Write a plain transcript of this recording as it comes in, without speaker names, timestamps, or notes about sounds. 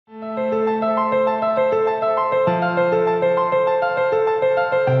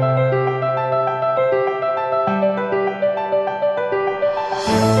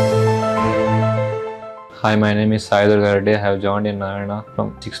Hi, my name is Sai Durga Reddy. I have joined in Narayana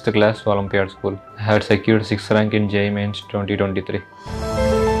from 6th class Olympiad School. I had secured 6th rank in JEE Mains 2023.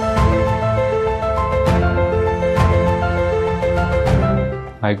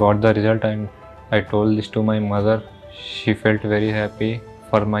 I got the result and I told this to my mother. She felt very happy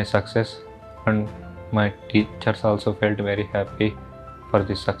for my success and my teachers also felt very happy for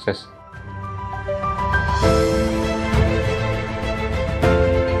this success.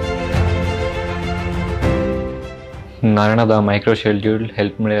 Narayana, the micro schedule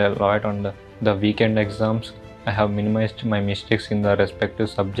helped me a lot on the weekend exams. I have minimized my mistakes in the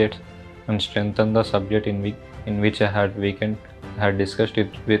respective subjects and strengthened the subject in which I had weakened. I had discussed it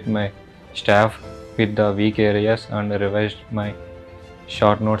with my staff with the weak areas and revised my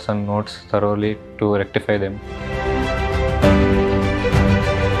short notes and notes thoroughly to rectify them.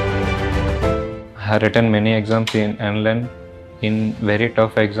 I had written many exams and learned in very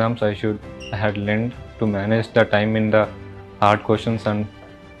tough exams. I had learned to manage the time in the hard questions and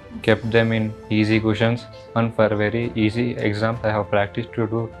kept them in easy questions, and for very easy exams I have practiced to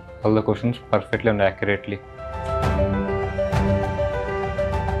do all the questions perfectly and accurately.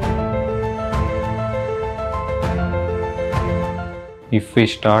 If we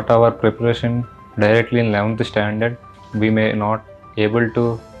start our preparation directly in 11th standard, we may not able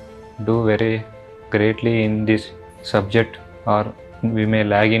to do very greatly in this subject, or we may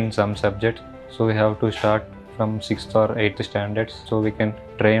lag in some subjects. So we have to start from 6th or 8th standards so we can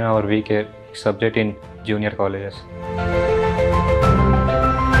train our weak subject in junior colleges.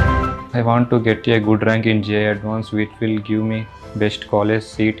 I want to get a good rank in JEE Advanced, which will give me best college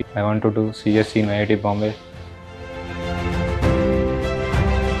seat. I want to do CSE in IIT Bombay.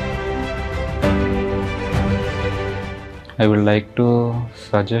 I would like to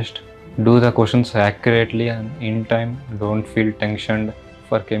suggest do the questions accurately and in time. Don't feel tensioned.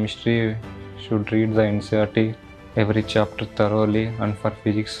 For chemistry, should read the NCERT every chapter thoroughly, and for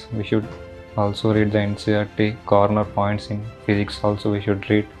physics we should also read the NCERT corner points in physics also we should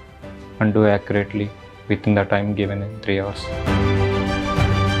read and do accurately within the time given in 3 hours.